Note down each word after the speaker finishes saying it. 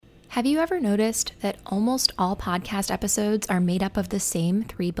Have you ever noticed that almost all podcast episodes are made up of the same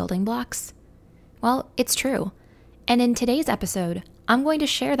 3 building blocks? Well, it's true. And in today's episode, I'm going to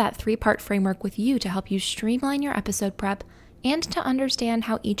share that 3-part framework with you to help you streamline your episode prep and to understand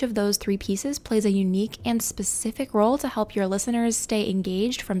how each of those 3 pieces plays a unique and specific role to help your listeners stay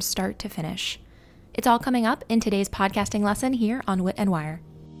engaged from start to finish. It's all coming up in today's podcasting lesson here on Wit and Wire.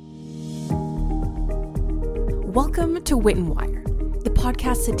 Welcome to Wit and Wire, the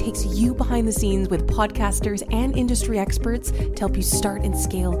podcast that takes you behind the scenes with podcasters and industry experts to help you start and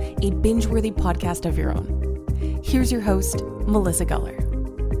scale a binge-worthy podcast of your own. Here's your host, Melissa Guller.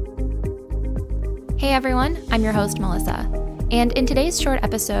 Hey everyone, I'm your host, Melissa. And in today's short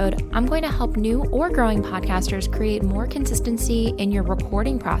episode, I'm going to help new or growing podcasters create more consistency in your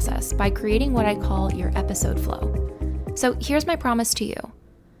recording process by creating what I call your episode flow. So here's my promise to you.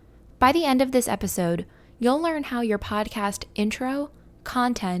 By the end of this episode, you'll learn how your podcast intro,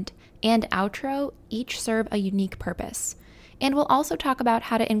 content, and outro each serve a unique purpose. And we'll also talk about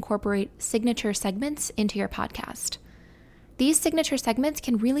how to incorporate signature segments into your podcast. These signature segments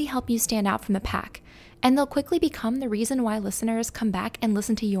can really help you stand out from the pack, and they'll quickly become the reason why listeners come back and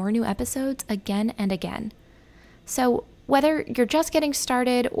listen to your new episodes again and again. So whether you're just getting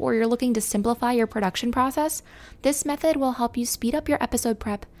started or you're looking to simplify your production process, this method will help you speed up your episode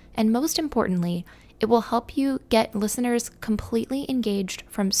prep, and most importantly, it will help you get listeners completely engaged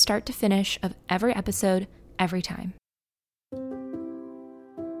from start to finish of every episode, every time.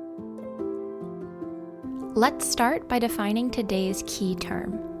 Let's start by defining today's key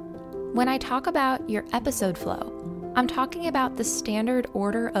term. When I talk about your episode flow, I'm talking about the standard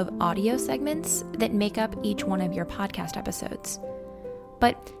order of audio segments that make up each one of your podcast episodes.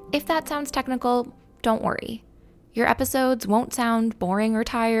 But if that sounds technical, don't worry. Your episodes won't sound boring or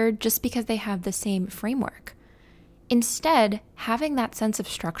tired just because they have the same framework. Instead, having that sense of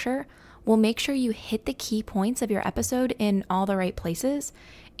structure will make sure you hit the key points of your episode in all the right places,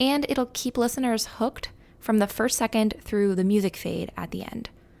 and it'll keep listeners hooked from the first second through the music fade at the end.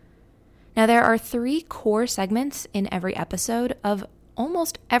 Now, there are 3 core segments in every episode of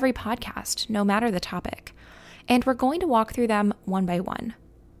almost every podcast, no matter the topic, and we're going to walk through them one by one.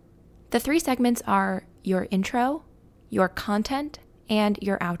 The 3 segments are your intro, your content, and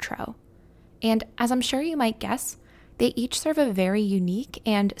your outro. And as I'm sure you might guess, they each serve a very unique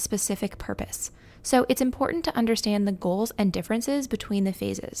and specific purpose. So it's important to understand the goals and differences between the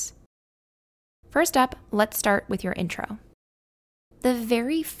phases. First up, let's start with your intro. The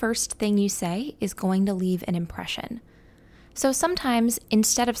very first thing you say is going to leave an impression. So sometimes,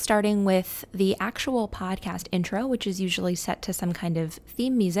 instead of starting with the actual podcast intro, which is usually set to some kind of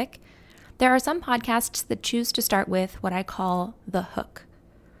theme music, there are some podcasts that choose to start with what I call the hook.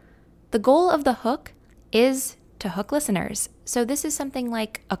 The goal of the hook is to hook listeners. So this is something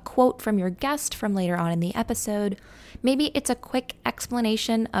like a quote from your guest from later on in the episode. Maybe it's a quick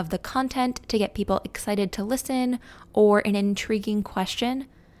explanation of the content to get people excited to listen, or an intriguing question.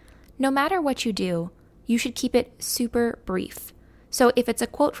 No matter what you do, you should keep it super brief. So if it's a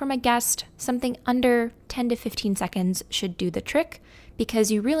quote from a guest, something under 10 to 15 seconds should do the trick,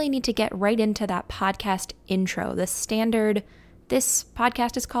 because you really need to get right into that podcast intro, the standard, this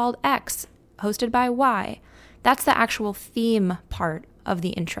podcast is called X, hosted by Y. That's the actual theme part of the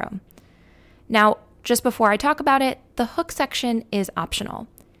intro. Now, just before I talk about it, the hook section is optional.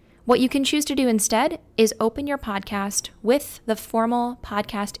 What you can choose to do instead is open your podcast with the formal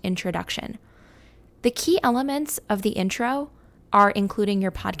podcast introduction. The key elements of the intro are including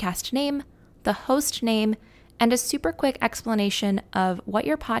your podcast name, the host name, and a super quick explanation of what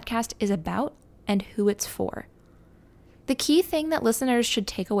your podcast is about and who it's for. The key thing that listeners should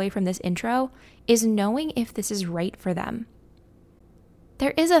take away from this intro is knowing if this is right for them.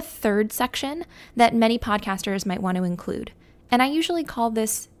 There is a third section that many podcasters might want to include, and I usually call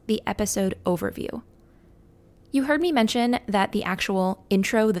this the episode overview. You heard me mention that the actual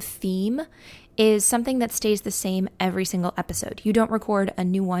intro, the theme, is something that stays the same every single episode. You don't record a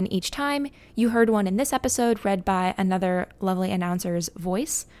new one each time. You heard one in this episode read by another lovely announcer's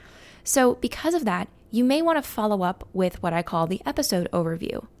voice. So because of that, you may want to follow up with what I call the episode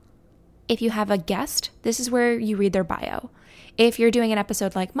overview. If you have a guest, this is where you read their bio. If you're doing an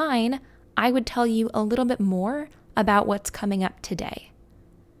episode like mine, I would tell you a little bit more about what's coming up today.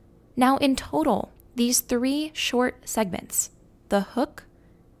 Now, in total, these 3 short segments, the hook,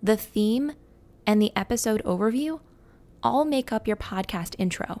 the theme, and the episode overview, all make up your podcast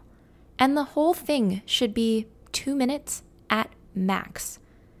intro. And the whole thing should be 2 minutes at max.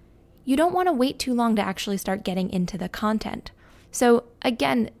 You don't want to wait too long to actually start getting into the content. So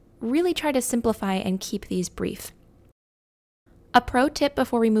again, really try to simplify and keep these brief. A pro tip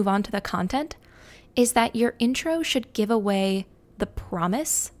before we move on to the content is that your intro should give away the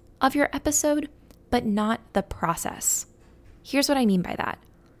promise of your episode, but not the process. Here's what I mean by that.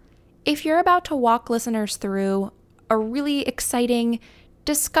 If you're about to walk listeners through a really exciting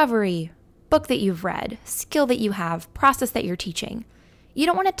discovery, book that you've read, skill that you have, process that you're teaching, you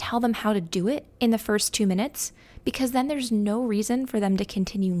don't want to tell them how to do it in the first 2 minutes, because then there's no reason for them to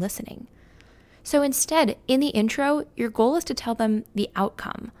continue listening. So instead, in the intro, your goal is to tell them the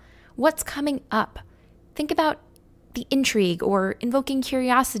outcome, what's coming up. Think about the intrigue or invoking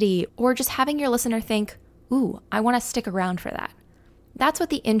curiosity or just having your listener think, ooh, I want to stick around for that. That's what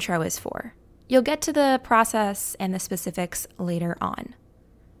the intro is for. You'll get to the process and the specifics later on.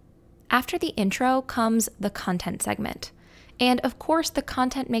 After the intro comes the content segment. And of course, the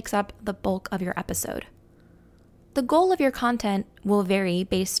content makes up the bulk of your episode. The goal of your content will vary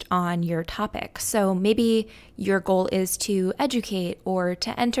based on your topic. So maybe your goal is to educate or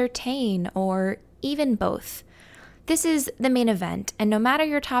to entertain or even both. This is the main event, and no matter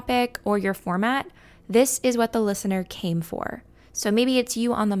your topic or your format, this is what the listener came for. So maybe it's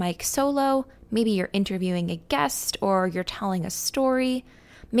you on the mic solo, maybe you're interviewing a guest or you're telling a story.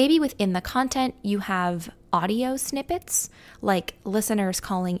 Maybe within the content you have audio snippets, like listeners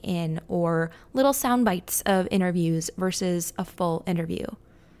calling in or little sound bites of interviews versus a full interview.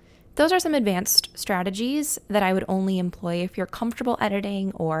 Those are some advanced strategies that I would only employ if you're comfortable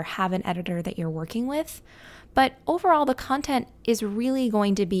editing or have an editor that you're working with. But overall, the content is really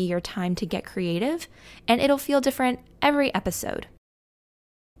going to be your time to get creative, and it'll feel different every episode.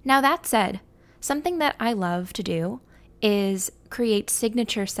 Now that said, something that I love to do is create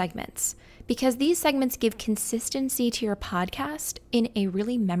signature segments, because these segments give consistency to your podcast in a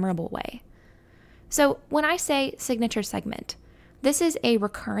really memorable way. So when I say signature segment, this is a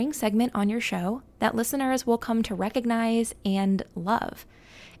recurring segment on your show that listeners will come to recognize and love.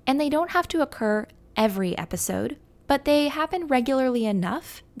 And they don't have to occur every episode, but they happen regularly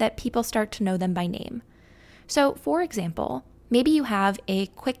enough that people start to know them by name. So for example, maybe you have a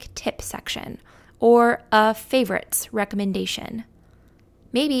quick tip section or a favorites recommendation.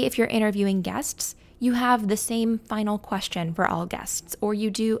 Maybe if you're interviewing guests, you have the same final question for all guests, or you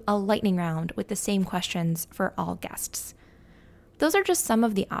do a lightning round with the same questions for all guests. Those are just some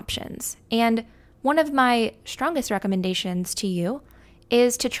of the options. And one of my strongest recommendations to you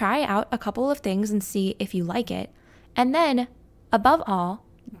is to try out a couple of things and see if you like it. And then, above all,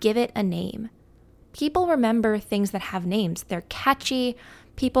 give it a name. People remember things that have names. They're catchy.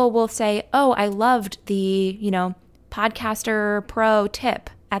 People will say, oh, I loved the, podcaster pro tip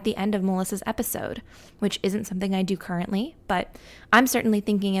at the end of Melissa's episode, which isn't something I do currently, but I'm certainly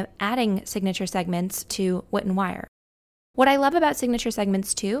thinking of adding signature segments to Wit and Wire. What I love about signature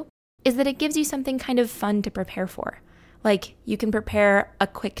segments too is that it gives you something kind of fun to prepare for. Like you can prepare a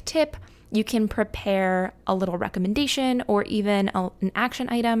quick tip, you can prepare a little recommendation or even an action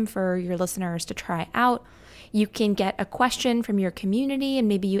item for your listeners to try out. You can get a question from your community and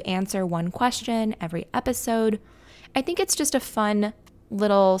maybe you answer one question every episode. I think it's just a fun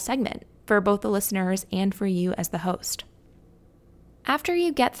little segment for both the listeners and for you as the host. After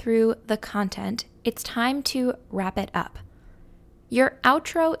you get through the content, it's time to wrap it up. Your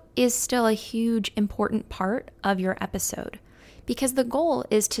outro is still a huge, important part of your episode because the goal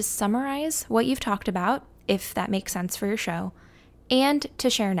is to summarize what you've talked about, if that makes sense for your show, and to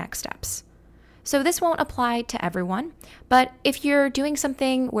share next steps. So this won't apply to everyone, but if you're doing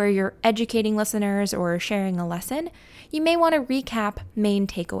something where you're educating listeners or sharing a lesson, you may want to recap main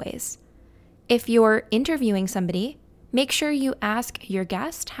takeaways. If you're interviewing somebody, make sure you ask your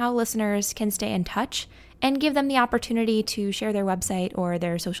guest how listeners can stay in touch and give them the opportunity to share their website or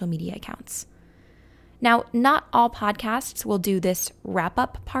their social media accounts. Now, not all podcasts will do this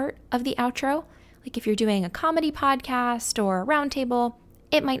wrap-up part of the outro. Like if you're doing a comedy podcast or a roundtable,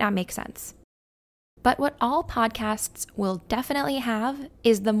 it might not make sense. But what all podcasts will definitely have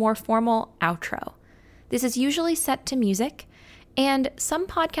is the more formal outro. This is usually set to music, and some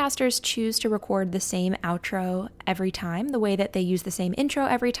podcasters choose to record the same outro every time, the way that they use the same intro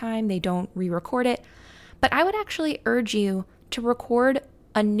every time, they don't re-record it. But I would actually urge you to record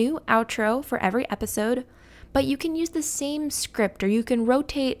a new outro for every episode, but you can use the same script or you can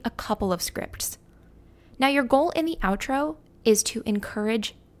rotate a couple of scripts. Now, your goal in the outro is to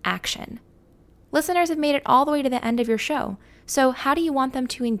encourage action. Listeners have made it all the way to the end of your show, so how do you want them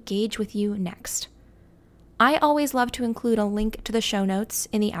to engage with you next? I always love to include a link to the show notes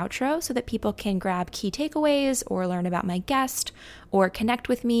in the outro so that people can grab key takeaways or learn about my guest or connect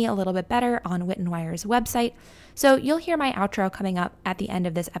with me a little bit better on Wit and Wire's website. So you'll hear my outro coming up at the end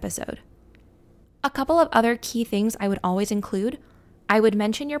of this episode. A couple of other key things I would always include: I would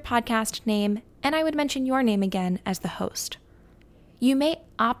mention your podcast name, and I would mention your name again as the host. You may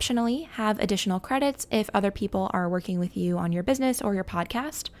optionally have additional credits if other people are working with you on your business or your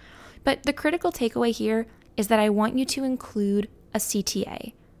podcast, but the critical takeaway here is that I want you to include a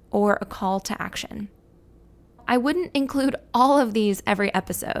CTA, or a call to action. I wouldn't include all of these every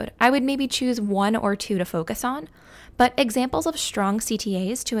episode. I would maybe choose 1 or 2 to focus on, but examples of strong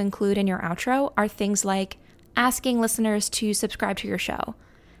CTAs to include in your outro are things like asking listeners to subscribe to your show,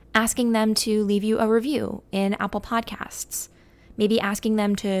 asking them to leave you a review in Apple Podcasts, maybe asking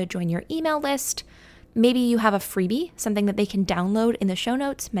them to join your email list. Maybe you have a freebie, something that they can download in the show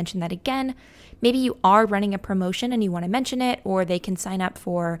notes, mention that again. Maybe you are running a promotion and you want to mention it, or they can sign up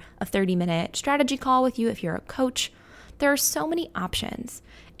for a 30-minute strategy call with you if you're a coach. There are so many options,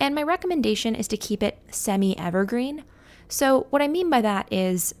 and my recommendation is to keep it semi-evergreen. So what I mean by that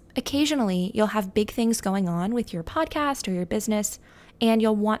is occasionally you'll have big things going on with your podcast or your business, and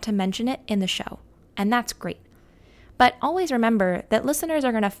you'll want to mention it in the show, and that's great. But always remember that listeners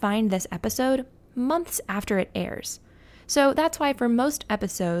are going to find this episode months after it airs. So that's why for most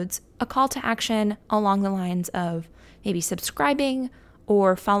episodes, a call to action along the lines of maybe subscribing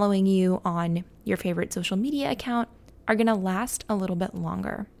or following you on your favorite social media account are going to last a little bit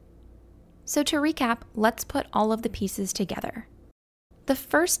longer. So to recap, let's put all of the pieces together. The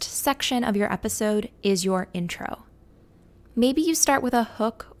first section of your episode is your intro. Maybe you start with a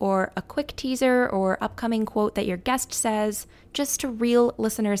hook or a quick teaser or upcoming quote that your guest says, just to reel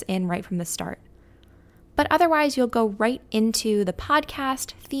listeners in right from the start. But otherwise, you'll go right into the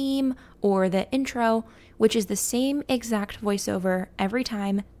podcast theme or the intro, which is the same exact voiceover every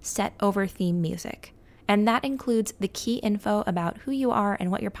time, set over theme music. And that includes the key info about who you are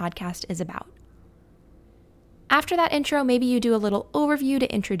and what your podcast is about. After that intro, maybe you do a little overview to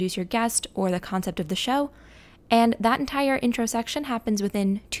introduce your guest or the concept of the show, and that entire intro section happens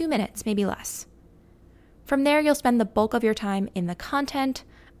within 2 minutes, maybe less. From there, you'll spend the bulk of your time in the content,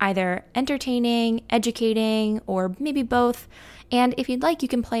 either entertaining, educating, or maybe both. And if you'd like, you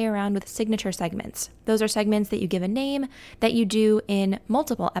can play around with signature segments. Those are segments that you give a name that you do in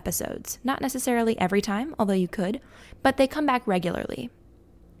multiple episodes. Not necessarily every time, although you could, but they come back regularly.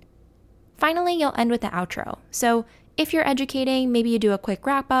 Finally, you'll end with the outro. So if you're educating, maybe you do a quick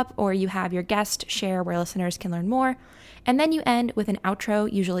wrap up, or you have your guest share where listeners can learn more. And then you end with an outro,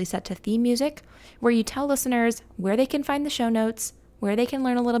 usually set to theme music, where you tell listeners where they can find the show notes, where they can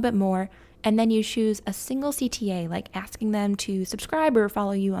learn a little bit more, and then you choose a single CTA, like asking them to subscribe or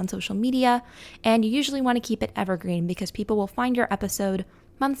follow you on social media, and you usually want to keep it evergreen because people will find your episode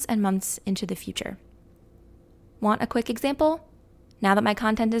months and months into the future. Want a quick example? Now that my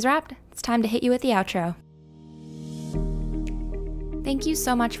content is wrapped, it's time to hit you with the outro. Thank you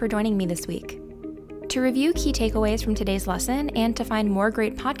so much for joining me this week. To review key takeaways from today's lesson and to find more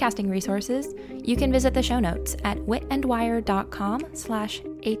great podcasting resources, you can visit the show notes at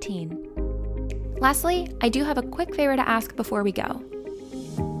witandwire.com/18. Lastly, I do have a quick favor to ask before we go.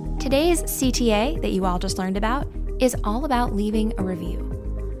 Today's CTA that you all just learned about is all about leaving a review.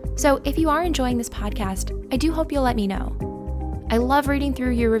 So if you are enjoying this podcast, I do hope you'll let me know. I love reading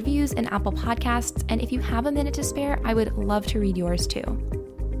through your reviews in Apple Podcasts, and if you have a minute to spare, I would love to read yours too.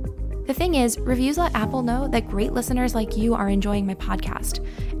 The thing is, reviews let Apple know that great listeners like you are enjoying my podcast,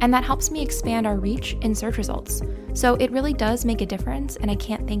 and that helps me expand our reach in search results. So it really does make a difference, and I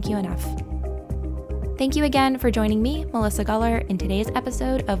can't thank you enough. Thank you again for joining me, Melissa Guller, in today's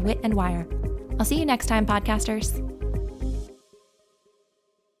episode of Wit and Wire. I'll see you next time, podcasters.